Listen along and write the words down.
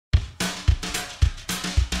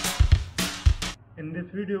In this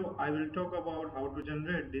video, I will talk about how to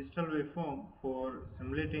generate digital waveform for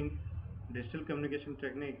simulating digital communication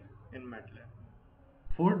techniques in Matlab.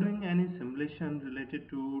 For doing any simulation related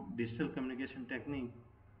to digital communication technique,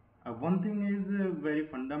 one thing is very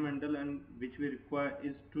fundamental and which we require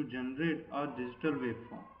is to generate a digital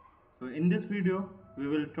waveform. So in this video, we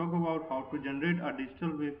will talk about how to generate a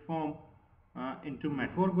digital waveform into Matlab.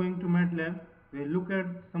 Before going to Matlab, we look at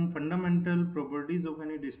some fundamental properties of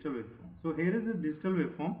any digital waveform. So here is a digital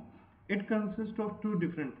waveform. It consists of two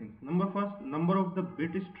different things. Number of the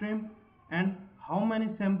bit stream and how many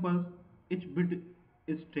samples each bit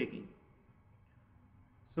is taking.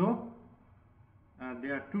 So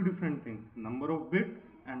there are two different things, number of bits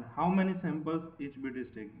and how many samples each bit is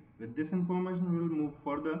taking. With this information we will move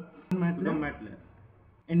further to Matlab.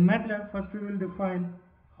 In Matlab, first we will define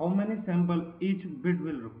how many samples each bit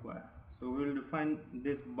will require. So we will define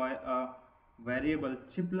this by a variable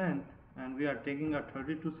chip length, and we are taking a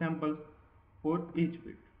 32 samples for each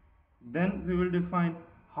bit. Then we will define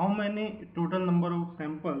how many total number of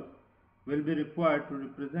samples will be required to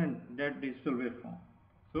represent that digital waveform.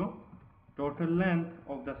 So total length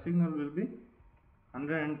of the signal will be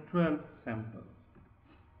 112 samples.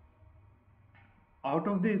 Out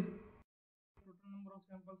of this, total number of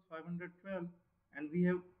samples 512, and we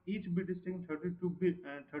have each bit is taking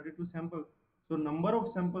 32 samples. So number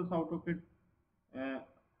of samples out of it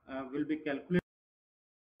will be calculated.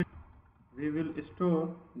 We will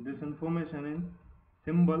store this information in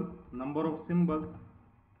symbol, number of symbols,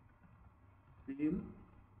 seal,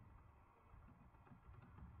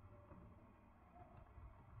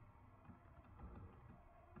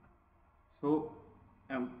 so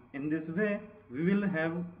in this way we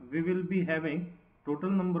will be having total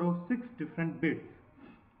number of 6 different bits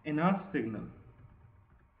in our signal.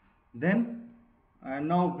 Then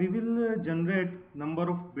now we will generate number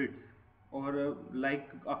of bits, or like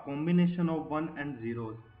a combination of 1 and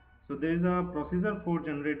 0s. So there is a procedure for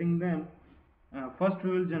generating them. First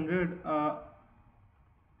we will generate a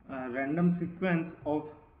random sequence of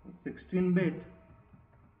 16 bits,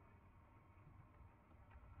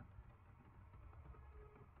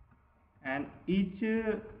 and each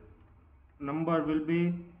number will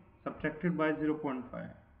be subtracted by 0.5.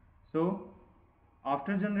 So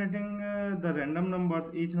after generating the random numbers,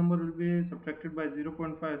 each number will be subtracted by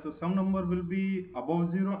 0.5. So some number will be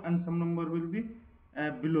above 0 and some number will be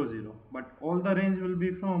below 0, but all the range will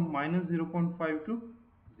be from minus 0.5 to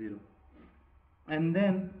 0. And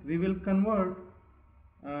then we will convert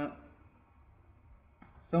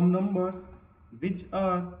some numbers which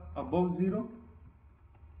are above 0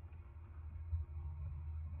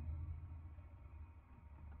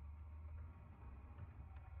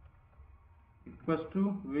 equals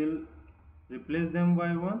to, will replace them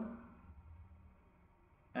by 1,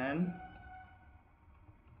 and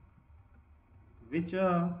which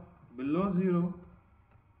are below 0,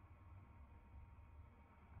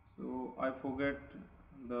 so I forget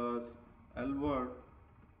the L word,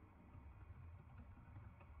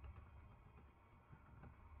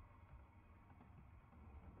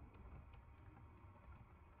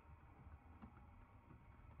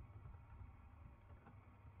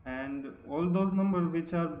 and all those numbers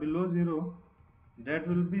which are below 0, that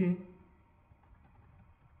will be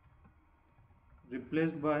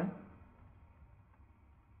replaced by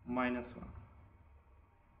 -1.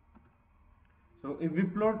 So if we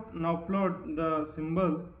plot the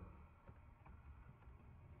symbol,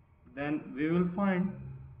 then we will find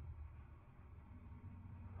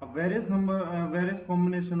a various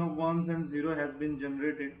combination of 1s and 0 has been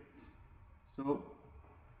generated. So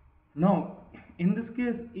now in this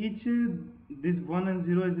case, each this 1 and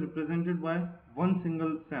 0 is represented by one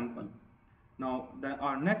single sample. Now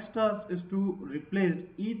our next task is to replace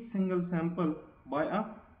each single sample by a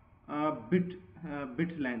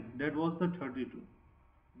bit length, that was the 32.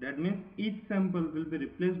 That means each sample will be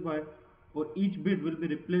replaced by, or each bit will be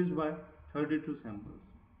replaced by 32 samples,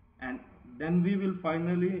 and then we will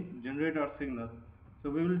finally generate our signal. So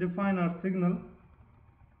we will define our signal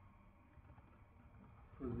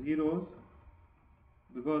for zeros,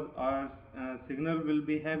 because our signal will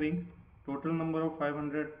be having total number of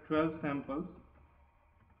 512 samples.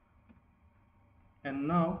 And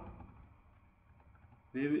now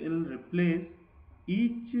we will replace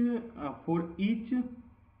each for each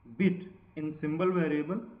bit in symbol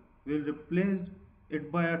variable, we will replace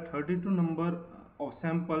it by a 32 number of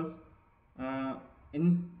samples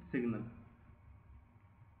in signal.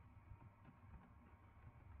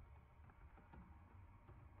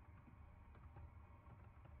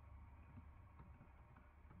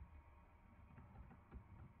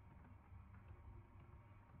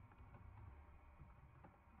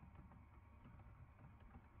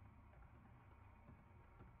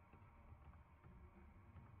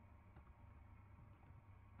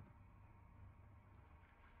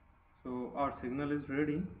 So our signal is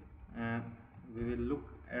ready, and we will look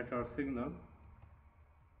at our signal.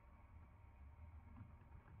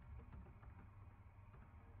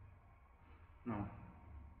 Now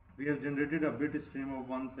we have generated a bit stream of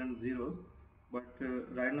ones and zeros, but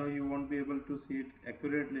right now you won't be able to see it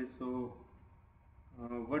accurately. So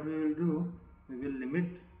what we will do, we will limit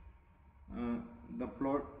uh, the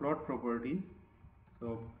plot property.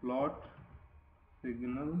 So plot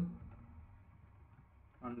signal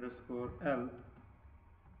underscore L,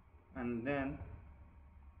 and then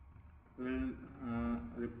we'll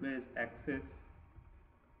replace axis,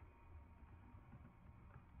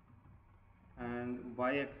 and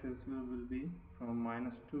y-axis will be from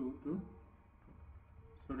 -2 to,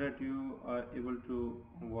 so that you are able to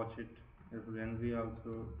watch it. Then we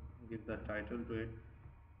also give the title to it,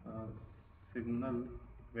 signal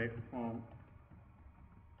waveform.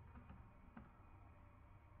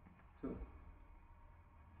 So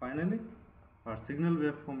finally our signal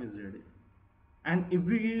waveform is ready. And if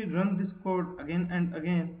we run this code again and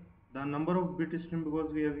again, the number of bit stream, because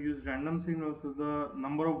we have used random signals, so the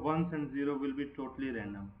number of ones and zero will be totally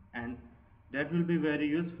random, and that will be very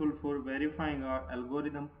useful for verifying our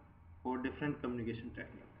algorithm for different communication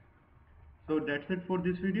techniques. So that's it for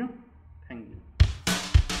this video. Thank you.